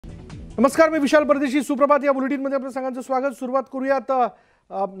नमस्कार, मी विशाल परदेशी. सुप्रभात या बुलेटिनमध्ये आपल्या सगळ्यांचं स्वागत. सुरुवात करूयात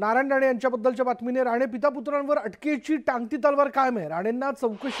नारायण राणे यांच्याबद्दलच्या बातमीने. राणे पिता पुत्रांवर अटकेची टांगती तलवार कायम आहे. राणेंना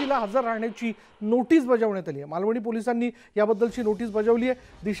चौकशीला हजर राहण्याची नोटीस बजावण्यात आली आहे. मालवणी पोलिसांनी याबद्दलची नोटीस बजावली आहे.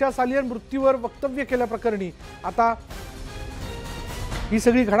 दिशा सालियन मृत्यूवर वक्तव्य केल्याप्रकरणी आता ही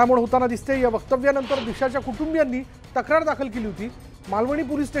सगळी घडामोड होताना दिसते. या वक्तव्यानंतर दिशाच्या कुटुंबियांनी तक्रार दाखल केली होती. मालवणी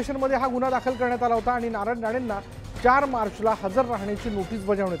पोलीस स्टेशनमध्ये हा गुन्हा दाखल करण्यात आला होता आणि नारायण राणेंना 4 मार्चला हजर राहण्याची नोटीस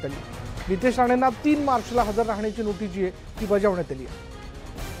बजावण्यात आली. नितेश राणेंना 3 मार्चला हजर राहण्याची नोटीस जी आहे ती बजावण्यात आली आहे.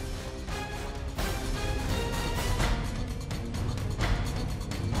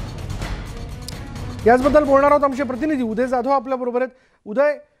 याचबद्दल बोलणार आहोत आमचे प्रतिनिधी उदय जाधव आपल्या बरोबर आहेत.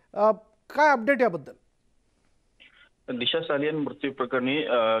 उदय, काय अपडेट याबद्दल? दिशा सालियन मृत्यू प्रकरणी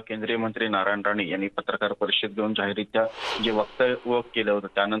केंद्रीय मंत्री नारायण राणे यांनी पत्रकार परिषद घेऊन जाहीररित्या जे वक्तव्य केलं होतं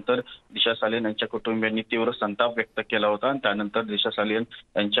त्यानंतर दिशा सालियन यांच्या कुटुंबियांनी तीव्र संताप व्यक्त केला होता. आणि त्यानंतर दिशा सालियन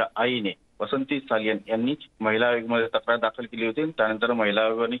यांच्या आईने वसंती सालियन यांनी महिला आयोगामध्ये तक्रार दाखल केली होती. त्यानंतर महिला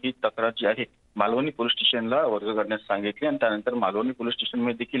आयोगाने ही तक्रार जी आहे मालवणी पोलीस स्टेशनला वर्ग करण्यास सांगितली आणि त्यानंतर मालवणी पोलीस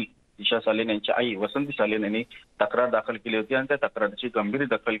स्टेशनमध्ये देखील दिशा सालियन यांची आई वसंती सालियन यांनी तक्रार दाखल केली होती. आणि त्या तक्रारीची गंभीर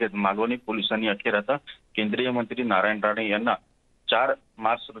दखल घेत मालवणी पोलिसांनी अखेर आता केंद्रीय मंत्री नारायण राणे यांना 4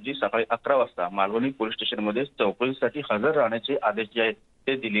 मार्च रोजी सकाळी 11 वाजता मालवणी पोलीस स्टेशनमध्ये चौकशीसाठी हजर राहण्याचे आदेश जे आहेत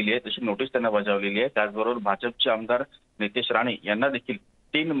ते दिलेले आहेत. तशी नोटीस त्यांना बजावलेली आहे. त्याचबरोबर भाजपचे आमदार नितेश राणे यांना देखील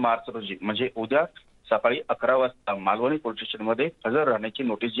 3 मार्च रोजी म्हणजे उद्या सकाळी 11 वाजता मालवणी पोलीस स्टेशनमध्ये हजर राहण्याची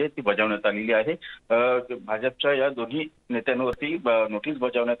नोटीस जी आहे ती बजावण्यात आलेली आहे. भाजपच्या या दोन्ही नेत्यांवरती नोटीस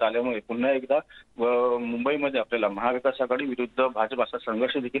बजावण्यात आल्यामुळे पुन्हा एकदा मुंबईमध्ये आपल्याला महाविकास आघाडी विरुद्ध भाजप असा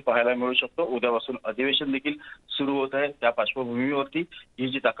संघर्ष देखील पाहायला मिळू शकतो. उद्यापासून अधिवेशन देखील सुरू होत आहे. त्या पार्श्वभूमीवरती ही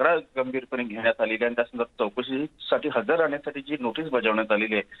जी तक्रार गंभीरपणे घेण्यात आलेली आहे आणि त्या संदर्भात चौकशीसाठी हजर राहण्यासाठी जी नोटीस बजावण्यात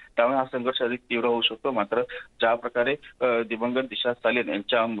आलेली आहे त्यामुळे हा संघर्ष अधिक तीव्र होऊ शकतो. मात्र ज्या प्रकारे दिवंगत दिशा सालियन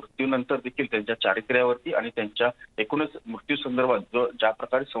यांच्या मृत्यूनंतर देखील त्यांच्या चारित्र्यावरती आणि त्यांच्या एकूणच मृत्यू संदर्भात ज्या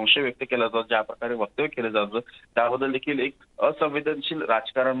प्रकारे संशय व्यक्त केला जातो, ज्या प्रकारे वक्तव्य केलं जातं त्याबद्दल देखील एक असंवेदनशील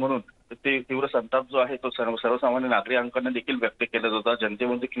राजकारण म्हणून ते तीव्र संताप जो आहे तो सर्वसामान्य नागरिकांकडून देखील व्यक्त केला जात होता,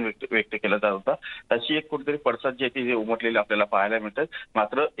 जनतेमध्ये देखील व्यक्त केला जात होता. त्याची एक कुठेतरी पडसाद जी आहे ती उमटलेली आपल्याला पाहायला मिळतात.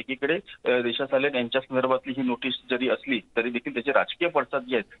 मात्र एकीकडे दिशा सालियन यांच्या संदर्भातली ही नोटीस जरी असली तरी देखील त्याचे राजकीय पडसाद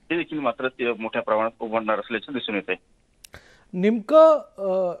जे आहेत ते देखील मात्र मोठ्या प्रमाणात उमटणार असल्याचं दिसून येत आहे.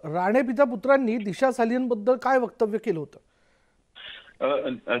 नेमकं राणे पिता पुत्रांनी दिशा सालियन बद्दल काय वक्तव्य केलं होतं?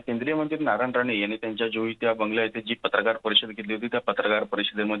 केंद्रीय मंत्री नारायण राणे यांनी त्यांच्या जोई त्या बंगल्या येथे जी पत्रकार परिषद घेतली होती त्या पत्रकार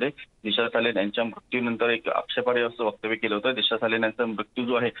परिषदेमध्ये दिशा सालियन यांच्या मृत्यूनंतर एक आक्षेपार्ह असं वक्तव्य केलं होतं. दिशा सालियन यांचा मृत्यू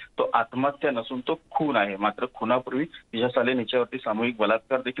जो आहे तो आत्महत्या नसून तो खून आहे. मात्र खुनापूर्वी दिशा सालियन यांच्यावरती सामूहिक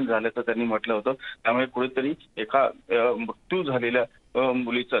बलात्कार देखील झाल्याचं त्यांनी म्हटलं होतं. त्यामुळे कुठेतरी एका मृत्यू झालेल्या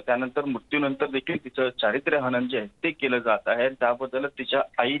मुलीचं त्यानंतर मृत्यूनंतर देखील तिचं चारित्र्य हनन जे आहे ते केलं जात आहे. त्याबद्दल तिच्या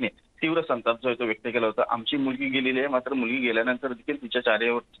आईने तीव्र संताप जो आहे तो व्यक्त केला होता. आमची मुलगी गेलेली आहे मात्र मुलगी गेल्यानंतर देखील तिच्या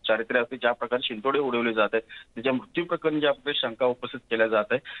चारित्र्यावरती ज्या प्रकारे शिंतोडे उडवले जात आहेत, तिच्या मृत्यू प्रकरणी ज्या प्रकारे शंका उपस्थित केल्या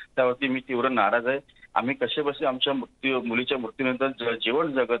जात आहे त्यावरती मी तीव्र नाराज आहे. आम्ही कसेबसे आमच्या मुलीच्या मृत्यूनंतर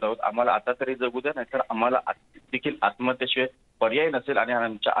जीवन जगत आहोत. आम्हाला आता तरी जगू द्या, नाहीतर आम्हाला देखील आत्महत्येशिवाय पर्याय नसेल. आणि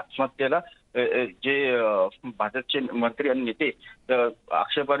आमच्या आत्महत्येला जे भाजपचे मंत्री आणि नेते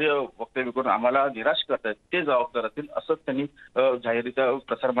आक्षेपार्ह वक्तव्य करून आम्हाला निराश करतात ते जबाबदार असतील असं त्यांनी जाहीररित्या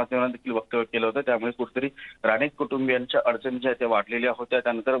प्रसारमाध्यमांना देखील वक्तव्य केलं होतं. त्यामुळे कुठेतरी राणे कुटुंबियांच्या अडचणी ज्या त्या वाढलेल्या होत्या.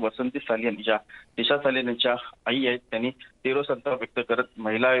 त्यानंतर वसंती सालियन ज्या दिशा सालियन यांच्या आई आहेत त्यांनी तीव्र संताप व्यक्त करत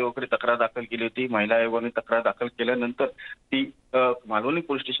महिला आयोगाकडे तक्रार दाखल केली होती. महिला आयोगाने तक्रार दाखल केल्यानंतर ती मालवणी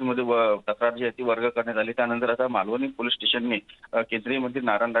पोलीस स्टेशनमध्ये तक्रार जी आहे ती वर्ग करण्यात आली. त्यानंतर आता मालवणी पोलीस स्टेशनने केंद्रीय मंत्री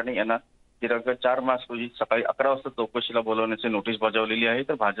नारायण राणे यांना दिनांक 4 मार्च रोजी सकाळी 11 वाजता चौकशीला बोलवण्याची नोटीस बजावलेली आहे.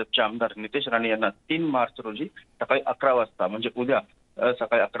 तर भाजपचे आमदार नितेश राणे यांना 3 मार्च रोजी सकाळी 11 वाजता म्हणजे उद्या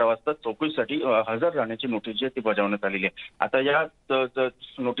सकाळी 11 वाजता चौकशीसाठी हजर राहण्याची नोटीस जी आहे ती बजावण्यात आलेली आहे. आता या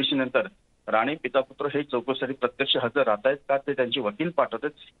नोटीसीनंतर राणे पिता पुत्र हे चौकशीसाठी प्रत्यक्ष हजर राहत आहेत का ते त्यांचे वकील पाठवतात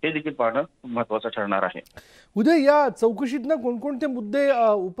हे देखील पाहणं महत्वाचं ठरणार आहे. उद्या या चौकशीतनं कोणकोणते मुद्दे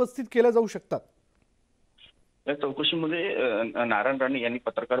उपस्थित केले जाऊ शकतात? या चौकशीमध्ये नारायण राणे यांनी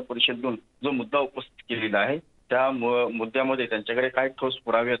पत्रकार परिषद घेऊन जो मुद्दा उपस्थित केलेला आहे त्या मुद्द्यामध्ये त्यांच्याकडे काय ठोस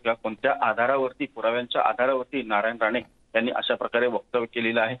पुरावे आहेत का, कोणत्या आधारावरती पुराव्यांच्या आधारावरती नारायण राणे यांनी अशा प्रकारे वक्तव्य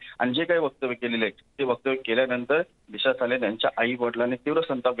केलेलं आहे. आणि जे काही वक्तव्य केलेलं आहे ते वक्तव्य केल्यानंतर दिशा सालियन यांच्या आई वडिलांनी तीव्र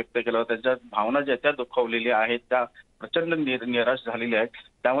संताप व्यक्त केला होता. त्यांच्या भावना ज्या त्या दुखावलेल्या आहेत, त्या प्रचंड निराश झालेल्या आहेत.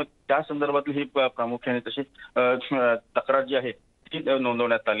 त्यामुळे त्या संदर्भातली ही प्रामुख्याने तशी तक्रार जी आहे ती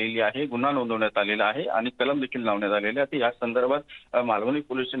नोंदवण्यात आलेली आहे, गुन्हा नोंदवण्यात आलेला आहे आणि कलम देखील लावण्यात आलेले आहे. या संदर्भात मालवणी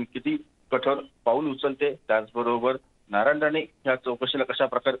पोलिसांनी किती कठोर पाऊल उचलते त्याचबरोबर नारायण राणे या चौकशीला कशा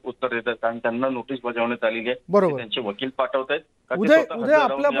प्रकारे उत्तर देतात, कारण त्यांना नोटीस बजावण्यात आलेली आहे. बरोबर. त्यांचे वकील पाठवत आहेत. उदय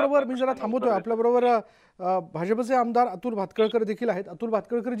आपल्या बरोबर मी जरा थांबवतोय. आपल्या बरोबर भाजपचे आमदार अतुल भातखळकर देखील आहेत. अतुल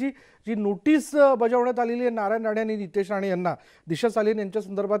भातखळकर जी नोटीस बजावण्यात आलेली आहे नारायण राणे आणि नितेश राणे यांना दिशा सालियन यांच्या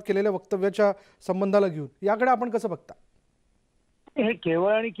संदर्भात केलेल्या वक्तव्याच्या संबंधाला घेऊन, याकडे आपण कसं बघता? हे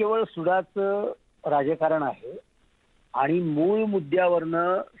केवळ आणि केवळ सुडाचं राजकारण आहे आणि मूळ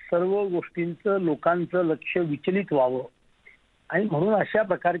मुद्द्यावरनं सर्व गोष्टींचं लोकांचं लक्ष विचलित व्हावं आणि म्हणून अशा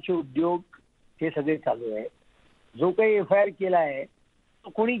प्रकारचे उद्योग हे सगळे चालू आहे. जो काही FIR केलाय तो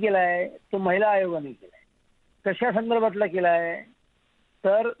कोणी केलाय? तो महिला आयोगाने केलाय. कशा संदर्भातला केलाय?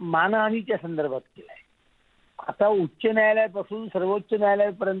 तर मानहानीच्या संदर्भात केलाय. आता उच्च न्यायालयापासून सर्वोच्च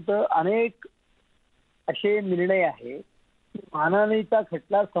न्यायालयापर्यंत अनेक असे निर्णय आहेत की मानहानीचा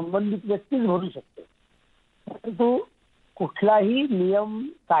खटला संबंधित व्यक्तीच भरू शकते, परंतु कुठलाही नियम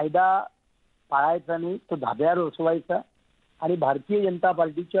कायदा पाळायचा नाही, तो धाब्यावर बसवायचा आणि भारतीय जनता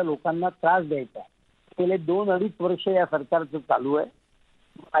पार्टीच्या लोकांना त्रास द्यायचा. गेले 2-2.5 वर्ष या सरकारचं चालू आहे.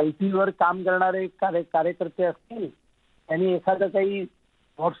 IT वर काम करणारे कार्यकर्ते असतील, त्यांनी एखादं काही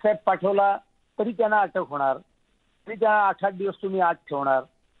व्हॉट्सॲप पाठवला तरी त्यांना अटक होणार, तरी त्या 8-8 दिवस तुम्ही आत ठेवणार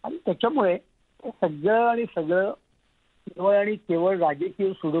आणि त्याच्यामुळे सगळं केवळ आणि केवळ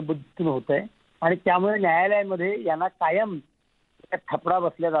राजकीय सूडबुद्धीतून होत आहे आणि त्यामुळे न्यायालयामध्ये यांना कायम थपडा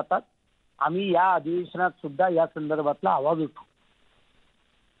बसल्या जातात. आम्ही या अधिवेशनात सुद्धा या संदर्भातला आवाज उठवू.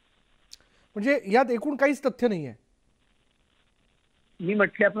 म्हणजे यात एकूण काहीच तथ्य नाही आहे. मी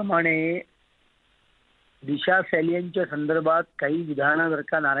म्हटल्याप्रमाणे दिशा सॅलियनच्या संदर्भात काही विधानं जर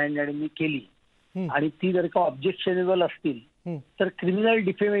का नारायण राणेंनी केली आणि ती जर का ऑब्जेक्शनेबल असतील तर क्रिमिनल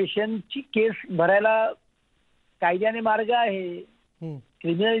डिफेमेशनची केस भरायला कायद्याने मार्ग आहे.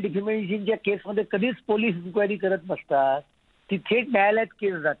 क्रिमिनल डिफेमेशनच्या केसमध्ये कधीच पोलीस इन्क्वायरी करत नसतात. ती थेट न्यायालयात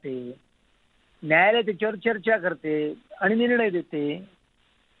केस जाते, न्यायालय त्याच्यावर चर्चा करते आणि निर्णय देते.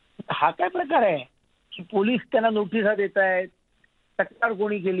 हा काय प्रकार आहे की पोलीस त्यांना नोटिसा देत आहेत, तक्रार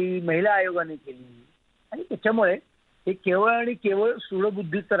कोणी केली? महिला आयोगाने केली. आणि त्याच्यामुळे हे केवळ आणि केवळ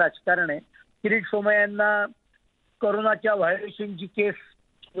सूडबुद्धीचं राजकारण आहे. किरीट सोमय्यांना कोरोनाच्या व्हायोलेशनची केस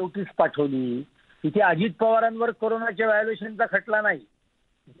नोटीस पाठवली. इथे अजित पवारांवर कोरोनाच्या व्हायोलेशनचा खटला नाही.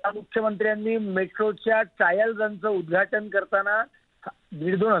 ज्या मुख्यमंत्र्यांनी मेट्रोच्या ट्रायल रनचं उद्घाटन करताना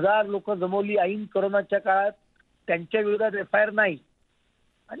 1,500-2,000 लोक जमवली ऐन कोरोनाच्या काळात, त्यांच्या विरोधात FIR नाही.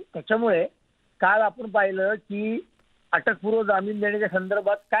 आणि त्याच्यामुळे काल आपण पाहिलं की अटकपूर्व जामीन देण्याच्या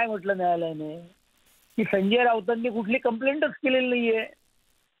संदर्भात काय म्हटलं न्यायालयाने की संजय राऊतांनी कुठली कंप्लेंटच केलेली नाहीये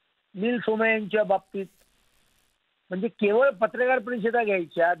नील सोमय्यांच्या बाबतीत. म्हणजे केवळ पत्रकार परिषदा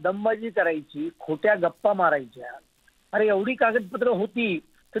घ्यायच्या, दमबाजी करायची, खोट्या गप्पा मारायच्या. अरे एवढी कागदपत्र होती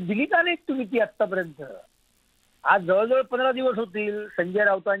तर दिली का नाहीत तुम्ही ती आतापर्यंत? आज जवळजवळ 15 दिवस होतील संजय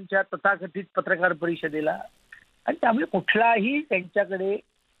राऊतांच्या तथाकथित पत्रकार परिषदेला आणि त्यामुळे कुठलाही त्यांच्याकडे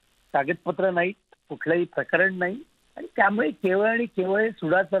कागदपत्र नाहीत, कुठलंही प्रकरण नाही आणि त्यामुळे केवळ आणि केवळ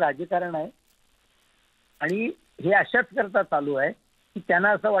सुडाचं राजकारण आहे. आणि हे अशाच करता चालू आहे की त्यांना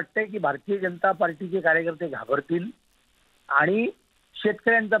असं वाटतंय की भारतीय जनता पार्टीचे कार्यकर्ते घाबरतील आणि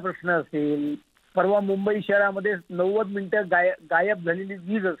शेतकऱ्यांचा प्रश्न असेल, परवा मुंबई शहरामध्ये 90 मिनिटं गायब झालेली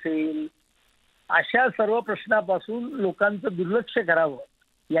वीज असेल, अशा सर्व प्रश्नापासून लोकांचं दुर्लक्ष करावं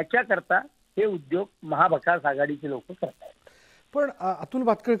याच्याकरता हे उद्योग महाविकास आघाडीचे लोक करतात. पण अतुल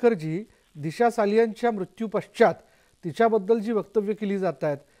भातखळकरजी, दिशा सालियनच्या मृत्यू पश्चात तिच्याबद्दल जी वक्तव्य केली जात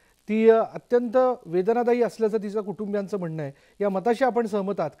आहेत ती अत्यंत वेदनादायी असल्याचं तिच्या कुटुंबियांचं म्हणणं आहे. या मताशी आपण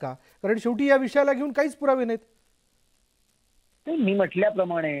सहमत आहात का? कारण शेवटी या विषयाला घेऊन काहीच पुरावे नाहीत. मी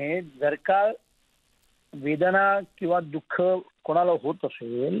म्हटल्याप्रमाणे जर का वेदना किंवा दुःख कोणाला होत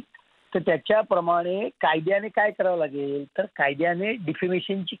असेल तर त्याच्याप्रमाणे कायद्याने काय करावं लागेल, तर कायद्याने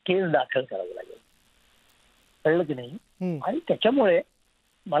डिफेमेशनची केस दाखल करावी लागेल. कळलं की नाही? आणि त्याच्यामुळे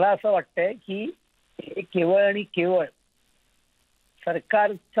मला असं वाटतंय की हे केवळ आणि केवळ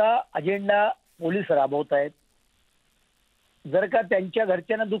सरकारचा अजेंडा पोलीस राबवत आहेत. जर का त्यांच्या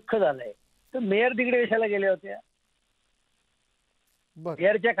घरच्यांना दुःख झालंय तर मेयर तिकडे कशाला गेल्या होत्या?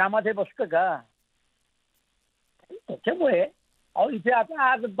 मेयरच्या कामात हे बसतं का? त्याच्यामुळे इथे आता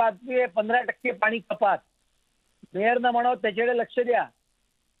आज बातमी आहे 15% पाणी कपात. मेयरनं म्हणावं त्याच्याकडे लक्ष द्या.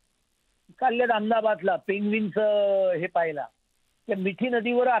 काल अहमदाबादला पेंग्विनचं हे पाहिला. त्या मिठी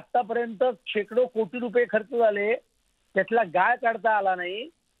नदीवर आतापर्यंत शेकडो कोटी रुपये खर्च झाले, त्यातला गाळ काढता आला नाही.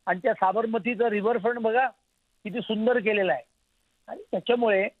 आणि त्या साबरमतीचं रिव्हरफ्रंट बघा किती सुंदर केलेला आहे. आणि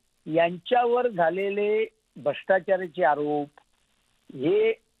त्याच्यामुळे यांच्यावर झालेले भ्रष्टाचाराचे आरोप,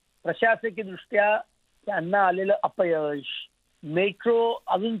 हे प्रशासकीय दृष्ट्या त्यांना आलेलं अपयश, मेट्रो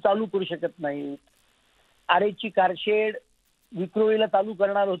अजून चालू करू शकत नाहीत, आरेची कारशेड विक्रोळीला चालू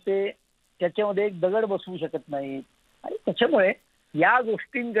करणार होते त्याच्यामध्ये एक दगड बसवू शकत नाहीत, आणि त्याच्यामुळे या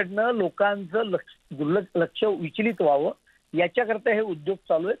गोष्टींकडनं लोकांचं लक्ष विचलित व्हावं याच्याकरता हे उद्योग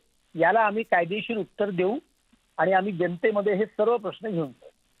चालू आहेत. याला आम्ही कायदेशीर उत्तर देऊ आणि आम्ही जनतेमध्ये हे सर्व प्रश्न घेऊन जाऊ.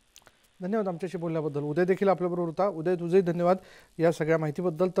 धन्यवाद आमच्याशी बोलल्याबद्दल. उदय देखील आपल्याबरोबर होता. उदय, तुझेही धन्यवाद या सगळ्या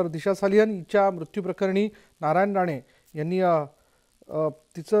माहितीबद्दल. तर दिशा सालियन हिच्या मृत्यू प्रकरणी नारायण राणे यांनी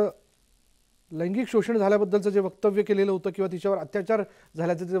तिचं लैंगिक शोषण झाल्याबद्दलचं जे वक्तव्य केलेलं होतं किंवा तिच्यावर अत्याचार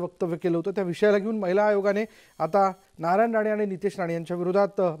झाल्याचं जे वक्तव्य केलं होतं त्या विषयाला घेऊन महिला आयोगाने आता नारायण राणे आणि नितेश राणे यांच्या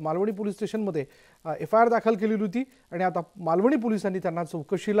विरोधात मालवणी पोलीस स्टेशनमध्ये FIR दाखल केलेली होती आणि आता मालवणी पोलिसांनी त्यांना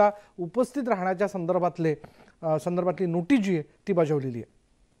चौकशीला उपस्थित राहण्याच्या संदर्भातली नोटीस जी आहे ती बजावलेली आहे.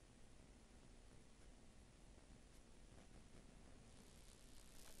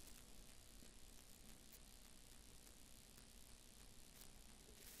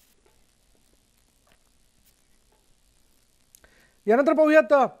 यानंतर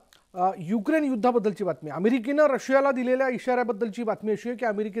पाहूयात युक्रेन युद्धाबद्दलची बातमी. अमेरिकेनं रशियाला दिलेल्या इशाऱ्याबद्दलची बातमी अशी आहे की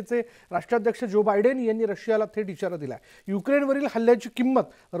अमेरिकेचे राष्ट्राध्यक्ष जो बायडेन यांनी रशियाला थेट इशारा दिला आहे. युक्रेनवरील हल्ल्याची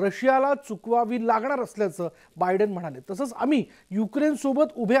किंमत रशियाला चुकवावी लागणार असल्याचं बायडेन म्हणाले. तसंच आम्ही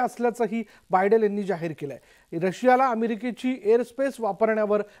युक्रेनसोबत उभे असल्याचंही बायडेन यांनी जाहीर केलं आहे. रशियाला अमेरिकेची एअर स्पेस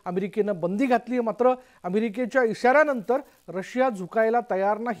वापरण्यावर अमेरिकेनं बंदी घातली आहे. मात्र अमेरिकेच्या इशाऱ्यानंतर रशिया झुकायला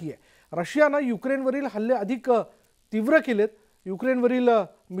तयार नाही आहे. रशियानं युक्रेनवरील हल्ले अधिक तीव्र केलेत. युक्रेनवरील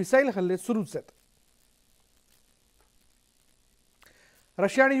मिसाईल हल्ले सुरूच आहेत.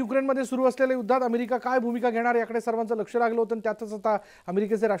 रशिया आणि युक्रेनमध्ये सुरू असलेल्या युद्धात अमेरिका काय भूमिका घेणार याकडे सर्वांचं लक्ष लागलं होतं. त्यातच आता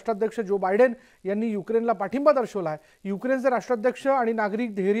अमेरिकेचे राष्ट्राध्यक्ष जो बायडेन यांनी युक्रेनला पाठिंबा दर्शवला आहे. युक्रेनचे राष्ट्राध्यक्ष आणि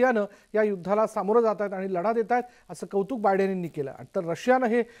नागरिक धैर्यानं या युद्धाला सामोरं जात आहेत आणि लढा देत आहेत असं कौतुक बायडेन यांनी केलं. तर रशियानं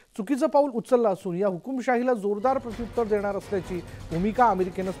हे चुकीचं पाऊल उचललं असून या हुकुमशाहीला जोरदार प्रत्युत्तर देणार असल्याची भूमिका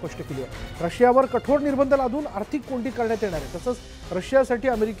अमेरिकेनं स्पष्ट केली आहे. रशियावर कठोर निर्बंध लादून आर्थिक कोंडी करण्यात येणार आहे. तसंच रशियासाठी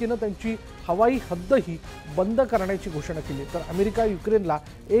अमेरिकेनं त्यांची हवाई हद्दही बंद करण्याची घोषणा केली. तर अमेरिका युक्रेनला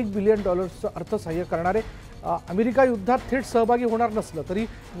 $1 बिलियन अर्थसहाय्य करणार आहे. अमेरिका युद्धात थेट सहभागी होणार नसलं तरी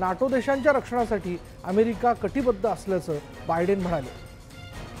नाटो देशांच्या रक्षणासाठी अमेरिका कटिबद्ध असल्याचं बायडेन म्हणाले.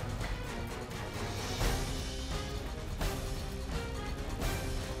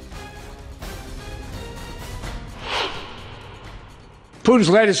 Putin's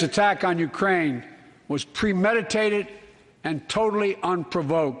latest attack on Ukraine was premeditated and totally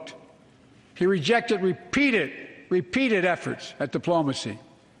unprovoked. He rejected repeated efforts at diplomacy.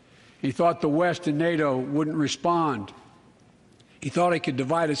 He thought the West and NATO wouldn't respond. He thought he could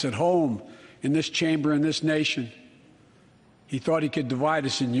divide us at home, in this chamber, in this nation. He thought he could divide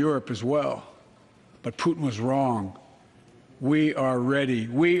us in Europe as well. But Putin was wrong. We are ready.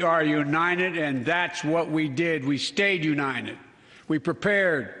 We are united, and that's what we did. We stayed united. We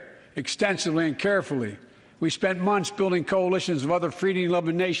prepared extensively and carefully. We spent months building coalitions of other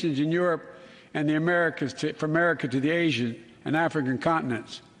freedom-loving nations in Europe and the Americas, from America to the Asian and African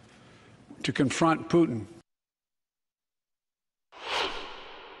continents, to confront Putin.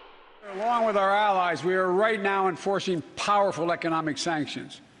 Along with our allies, we are right now enforcing powerful economic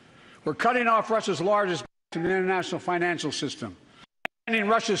sanctions. We're cutting off Russia's largest bank in the international financial system, banning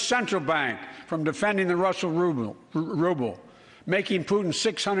Russia's central bank from defending the Russian ruble, making Putin's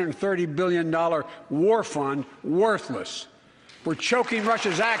 $630 billion war fund worthless. We're choking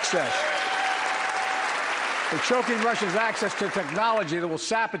Russia's access. We're choking Russia's access to technology that will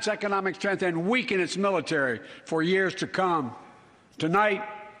sap its economic strength and weaken its military for years to come. Tonight,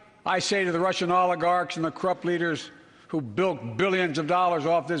 I say to the Russian oligarchs and the corrupt leaders who built billions of dollars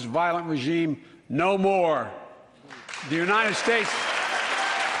off this violent regime, no more. The United States,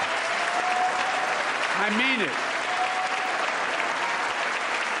 I mean it.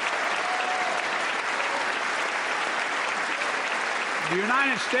 The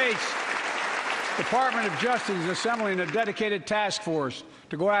United States Department of Justice is assembling a dedicated task force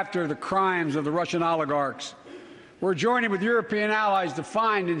to go after the crimes of the Russian oligarchs. We're joining with European allies to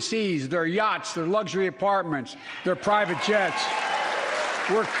find and seize their yachts, their luxury apartments, their private jets.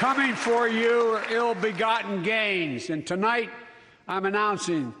 We're coming for your ill-begotten gains. And tonight, I'm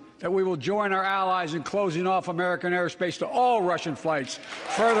announcing that we will join our allies in closing off American airspace to all Russian flights,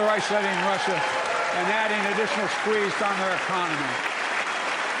 further isolating Russia and adding additional squeeze on their economy.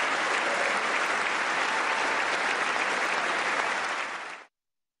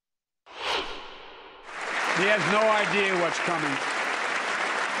 He has no idea what's coming.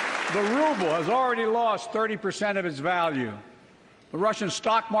 The ruble has already lost 30% of its value. The Russian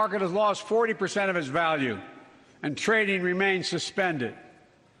stock market has lost 40% of its value, and trading remains suspended.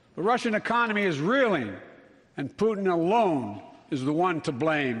 The Russian economy is reeling, and Putin alone is the one to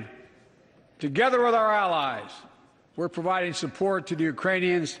blame. Together with our allies, we're providing support to the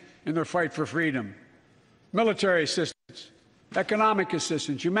Ukrainians in their fight for freedom. military assistance, economic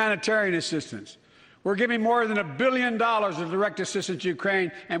assistance, humanitarian assistance. We're giving more than $1 billion of direct assistance to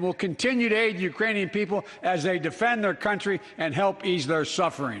Ukraine, and will continue to aid the Ukrainian people as they defend their country and help ease their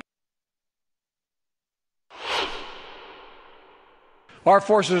suffering. Our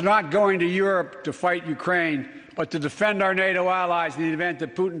forces are not going to Europe to fight Ukraine, but to defend our NATO allies in the event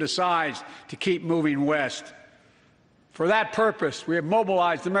that Putin decides to keep moving west. For that purpose, we have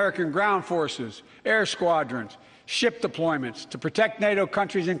mobilized American ground forces, air squadrons, ship deployments to protect NATO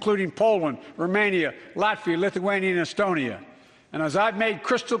countries including Poland, Romania, Latvia, Lithuania, and Estonia. And as I've made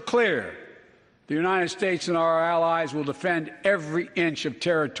crystal clear, the United States and our allies will defend every inch of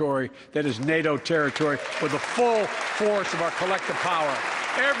territory that is NATO territory with the full force of our collective power.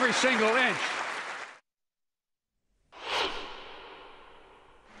 Every single inch.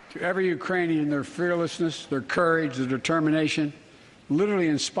 To every Ukrainian, their fearlessness, their courage, their determination literally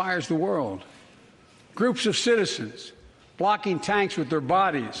inspires the world. Groups of citizens blocking tanks with their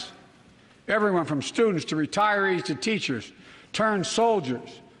bodies. Everyone from students to retirees to teachers turned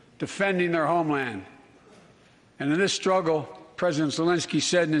soldiers defending their homeland. And in this struggle, President Zelensky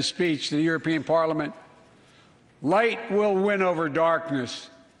said in his speech to the European Parliament, "Light will win over darkness."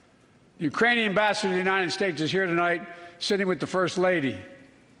 The Ukrainian ambassador to the United States is here tonight, sitting with the First Lady.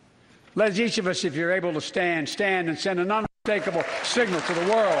 Let each of us, if you're able to stand and send an unmistakable signal to the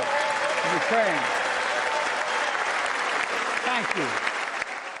world of Ukraine. Thank you.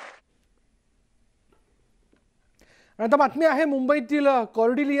 आता बातमी आहे मुंबईतील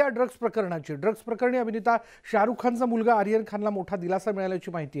Cordelia drugs प्रकरणाची. Drugs प्रकरणी अभिनेता शाहरुख खानचा मुलगा आर्यन खानला मोठा दिलासा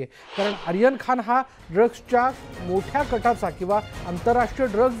मिळाल्याची माहिती आहे. कारण आर्यन खान हा ड्रग्सच्या मोठ्या कटाचा किंवा आंतरराष्ट्रीय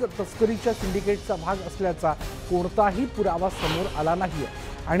ड्रग्ज तस्करीच्या सिंडिकेटचा भाग असल्याचा कोणताही पुरावा समोर आला नाहीये.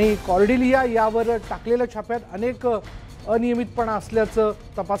 आणि कॉर्डिलिया यावर टाकलेल्या छाप्यात अनेक अनियमितपणा असल्याचं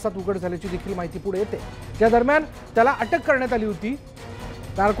तपासात उघड झाल्याची देखील माहिती पुढे येते. त्या दरम्यान त्याला अटक करण्यात आली होती.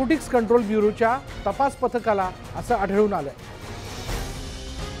 नार्कोटिक्स कंट्रोल ब्युरोच्या तपास पथकाला असं आढळून आलंय.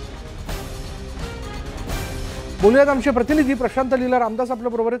 बोलूयात आमचे प्रतिनिधी प्रशांत लीला रामदास आपल्या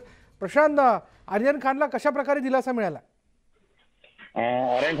बरोबर आहेत. प्रशांत, आर्यन खानला कशा प्रकारे दिलासा मिळाला?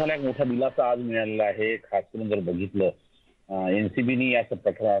 आर्यन खानला एक मोठा दिलासा आज मिळालेला आहे. खास करून जर बघितलं, एनसीबीने या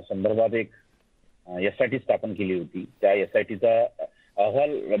प्रकरणासंदर्भात एक एसआयटी स्थापन केली होती. त्या एसआयटीचा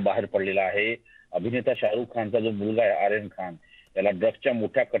अहवाल बाहेर पडलेला आहे. अभिनेता शाहरुख खानचा जो मुलगा आहे आर्यन खान, त्याला ड्रग्सच्या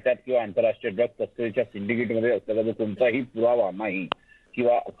मोठ्या कट्यात किंवा आंतरराष्ट्रीय ड्रग्ज तस्करीच्या सिंडिकेटमध्ये असल्याचा जो कोणताही पुरावा नाही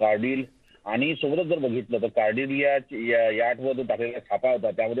किंवा कार्डिल आणि सोबतच जर बघितलं तर कार्डिलिया याटवर जो टाकलेला छापा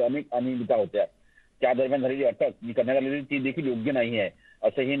होता त्यामध्ये अनेक अनियमितता होत्या. त्या दरम्यान झालेली अटक जी करण्यात आलेली ती देखील योग्य नाही आहे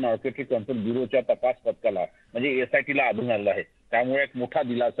असंही नार्कोटिक कंट्रोल ब्युरोच्या तपास पथकाला म्हणजे एसआयटीला आढळून आलं आहे. त्यामुळे एक मोठा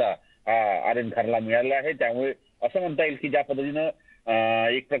दिलासा आर्यन खानला मिळाला आहे. त्यामुळे असं म्हणता येईल की ज्या पद्धतीनं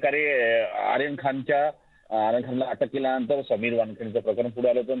एक प्रकारे आर्यन खानला अटक केल्यानंतर समीर वानखेडेचं प्रकरण पुढे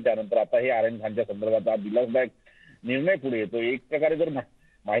आलं होतं, त्यानंतर आता हे आर्यन खानच्या संदर्भात हा दिलासदायक निर्णय पुढे येतो. एक प्रकारे जर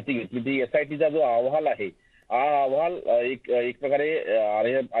माहिती घेतली ती एसआयटीचा जो अहवाल आहे हा अहवाल एक प्रकारे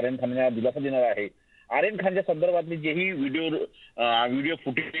आर्यन खानला दिलासा देणार आहे. आर्यन खानच्या संदर्भातली जेही व्हिडिओ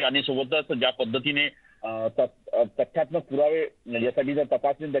फुटेज आणि सोबतच ज्या पद्धतीने तथ्यात्मक पुरावे यासाठीचा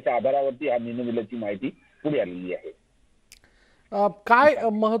तपासणी त्याच्या आधारावरती हा निर्णय दिल्याची माहिती पुढे आलेली आहे. काय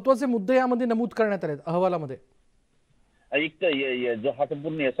महत्त्वाचे मुद्दे यामध्ये नमूद करण्यात आलेत अहवालामध्ये? एक तर जो हा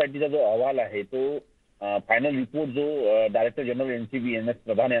संपूर्ण एसआयटीचा जो अहवाल आहे तो फायनल रिपोर्ट जो director general NCB N S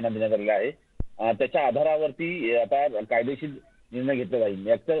प्रधान यांना देण्यात आलेला आहे. त्याच्या आधारावरती आता कायदेशीर निर्णय घेतला जाईल.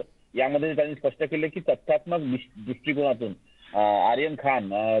 याचं यामध्ये त्यांनी स्पष्ट केले की तथ्यात्मक दृष्टिकोनातून आर्यन खान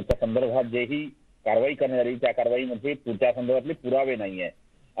च्या संदर्भात जेही कारवाई करण्यात आली त्या कारवाईमध्ये त्या संदर्भातले पुरावे नाही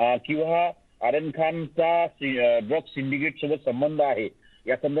आहे किंवा आर्यन खानचा ड्रग सिंडिकेट सोबत संबंध आहे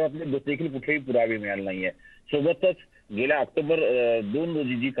या संदर्भातले देखील कुठलेही पुरावे मिळाले नाहीये. सोबतच गेल्या ऑक्टोबर 2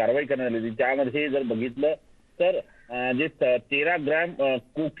 रोजी जी कारवाई करण्यात आली त्यामध्ये जर बघितलं तर जे 13 ग्रॅम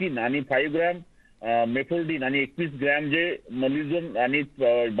कोकीन आणि 5 ग्रॅम मेफोल्डीन आणि 21 ग्रॅम जे नलिझोन आणि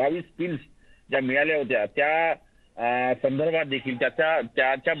 22 पिल्स ज्या मिळाल्या होत्या त्या संदर्भात देखील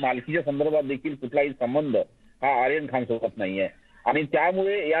त्याच्या मालकीच्या संदर्भात देखील कुठलाही संबंध हा आर्यन खान सोबत नाहीये. आणि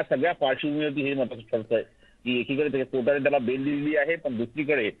त्यामुळे या सगळ्या पार्श्वभूमीवरती हे महत्त्वाचं ठरतंय की एकीकडे कोर्टाने त्याला बेल दिलेली आहे पण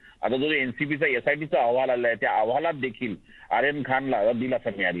दुसरीकडे आता जो एनसीबीचा एसआयटीचा अहवाल आला आहे त्या अहवालात देखील आर्यन खानला दिलासा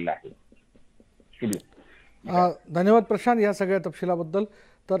मिळालेला आहे. धन्यवाद प्रशांत या सगळ्या तपशिलाबद्दल.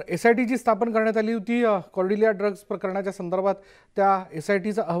 तर एसआयटीची स्थापन करण्यात आली होती कॉर्डिलिया ड्रग्ज प्रकरणाच्या संदर्भात. त्या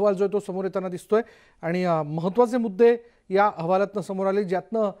एसआयटीचा अहवाल जो आहे तो समोर येताना दिसतोय आणि महत्त्वाचे मुद्दे या अहवालातनं समोर आले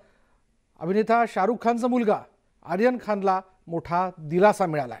ज्यातनं अभिनेता शाहरुख खानचा मुलगा आर्यन खानला मोठा दिलासा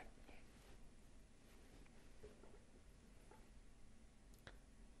मिळाला आहे.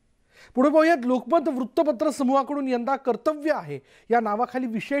 पुढे पाहूयात. लोकमत वृत्तपत्र समूहाकडून यंदा कर्तव्य आहे या नावाखाली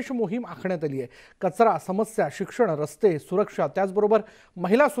विशेष मोहीम आखण्यात आली आहे. कचरा, समस्या, शिक्षण, रस्ते, सुरक्षा, त्याचबरोबर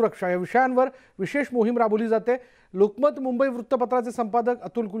महिला सुरक्षा या विषयांवर विशेष मोहीम राबवली जाते. लोकमत मुंबई वृत्तपत्राचे संपादक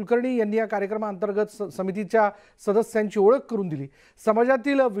अतुल कुलकर्णी यांनी या कार्यक्रमाअंतर्गत समितीच्या सदस्यांची ओळख करून दिली.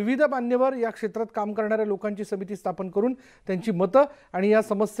 समाजातील विविध मान्यवर या क्षेत्रात काम करणाऱ्या लोकांची समिती स्थापन करून त्यांची मतं आणि या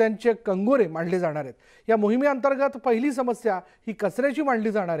समस्यांचे कंगोरे मांडले जाणार आहेत. या मोहिमेअंतर्गत पहिली समस्या ही कचऱ्याची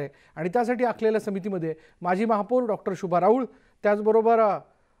मांडली जाणार आहे आणि त्यासाठी आखलेल्या समितीमध्ये माजी महापौर डॉक्टर शुभा राऊळ, त्याचबरोबर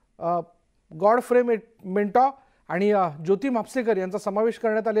गॉडफ्रे मेंटॉ आणि ज्योती म्हापसेकर यांचा समावेश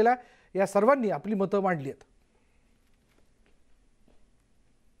करण्यात आलेला आहे. या सर्वांनी आपली मतं मांडली आहेत.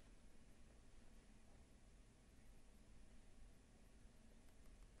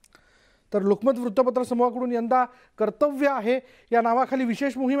 तर लोकमत वृत्तपत्र समूहाकडून यंदा कर्तव्य आहे या नावाखाली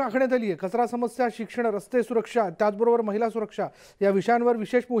विशेष मोहीम आखण्यात आली आहे. कचरा, समस्या, शिक्षण, रस्ते, सुरक्षा, त्याचबरोबर महिला सुरक्षा या विषयांवर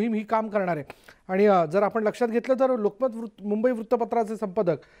विशेष मोहीम ही काम करणार आहे. आणि जर आपण लक्षात घेतलं तर लोकमत मुंबई वृत्तपत्राचे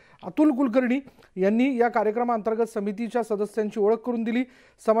संपादक अतुल कुलकर्णी यांनी या कार्यक्रमाअंतर्गत समितीच्या सदस्यांची ओळख करून दिली.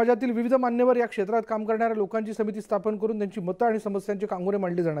 समाजातील विविध मान्यवर या क्षेत्रात काम करणाऱ्या लोकांची समिती स्थापन करून त्यांची मतं आणि समस्यांचे कांगोरे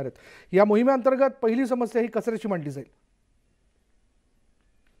मांडले जाणार आहेत. या मोहिमेअंतर्गत पहिली समस्या ही कचऱ्याची मांडली जाईल.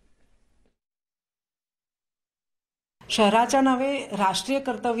 शहराच्या नावे राष्ट्रीय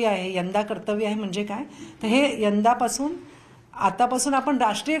कर्तव्य आहे, यंदा कर्तव्य आहे म्हणजे काय तर हे यंदापासून आतापासून आपण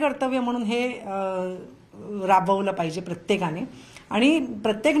राष्ट्रीय कर्तव्य म्हणून हे राबवलं पाहिजे प्रत्येकाने. आणि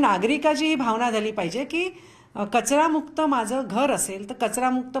प्रत्येक नागरिकाची ही भावना झाली पाहिजे की कचरामुक्त माझं घर असेल तर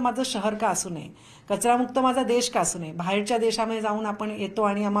कचरामुक्त माझं शहर का असू नये, कचरामुक्त माझा देश का असू नये. बाहेरच्या देशामध्ये जाऊन आपण येतो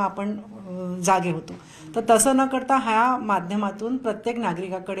आणि मग आपण जागे होतो. तर तसं न करता ह्या माध्यमातून प्रत्येक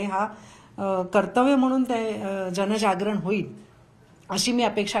नागरिकाकडे हा कर्तव्य म्हणून ते जनजागरण होईल अशी मी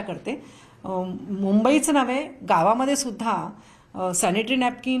अपेक्षा करते. मुंबईच नव्हे, गावामध्ये सुद्धा सॅनिटरी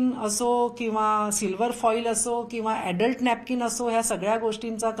नॅपकिन असो किंवा सिल्वर फॉईल असो किंवा ॲडल्ट नॅपकिन असो, ह्या सगळ्या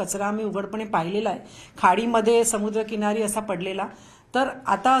गोष्टींचा कचरा आम्ही उघडपणे पाहिलेला आहे. खाडीमध्ये, समुद्रकिनारी असा पडलेला. तर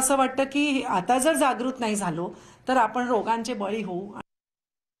आता असं वाटतं की आता जर जागृत नाही झालो तर आपण रोगांचे बळी होऊ.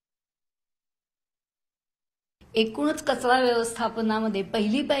 एकूणच कचरा व्यवस्थापनामध्ये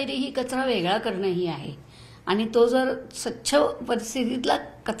पहिली पायरी ही कचरा वेगळा करणं ही आहे. आणि तो जर स्वच्छ परिस्थितीतला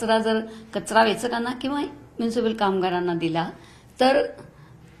कचरा जर कचरा वेचकांना किंवा म्युनिसिपल कामगारांना दिला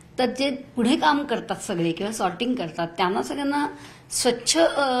तर जे पुढे काम करतात सगळे किंवा सॉर्टिंग करतात त्यांना सगळ्यांना स्वच्छ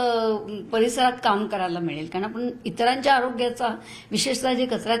परिसरात काम करायला मिळेल. कारण आपण इतरांच्या आरोग्याचा, विशेषतः जे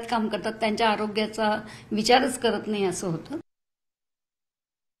कचऱ्यात काम करतात त्यांच्या आरोग्याचा विचारच करत नाही असं होतं.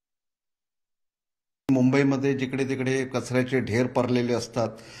 मुंबईमध्ये जिकडे तिकडे कचऱ्याचे ढेर पडलेले असतात,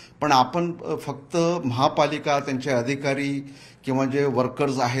 पण आपण फक्त महापालिका, त्यांचे अधिकारी किंवा जे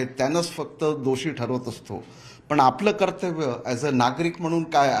वर्कर्स आहेत त्यांनाच फक्त दोषी ठरवत असतो. पण आपलं कर्तव्य ॲज अ नागरिक म्हणून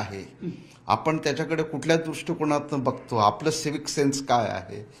काय आहे, आपण त्याच्याकडे कुठल्या दृष्टिकोनातून बघतो, आपलं सिव्हिक सेन्स काय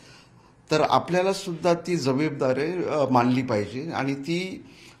आहे. तर आपल्याला सुद्धा ती जबाबदारी मानली पाहिजे आणि ती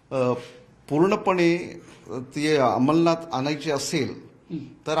पूर्णपणे ती अंमलात आणायची असेल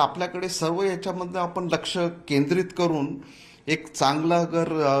तर आपल्याकडे सर्व याच्यामध्ये आपण लक्ष केंद्रित करून एक चांगला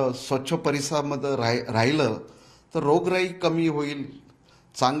अगर स्वच्छ परिसरामध्ये राहिलं तर रोगराई कमी होईल,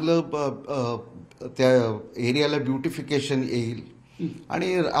 चांगलं त्या एरियाला ब्युटिफिकेशन येईल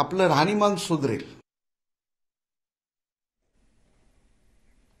आणि आपलं राहणीमान सुधरेल.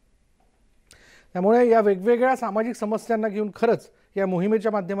 त्यामुळे या वेगवेगळ्या सामाजिक समस्यांना घेऊन खरंच या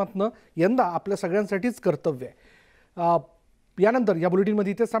मोहिमेच्या माध्यमातून यंदा आपल्या सगळ्यांसाठीच कर्तव्य आहे. यानंतर या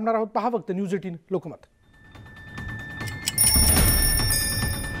बुलेटिनमध्ये इथेच थांबणार आहोत. पहा फक्त न्यूज 18 लोकमत.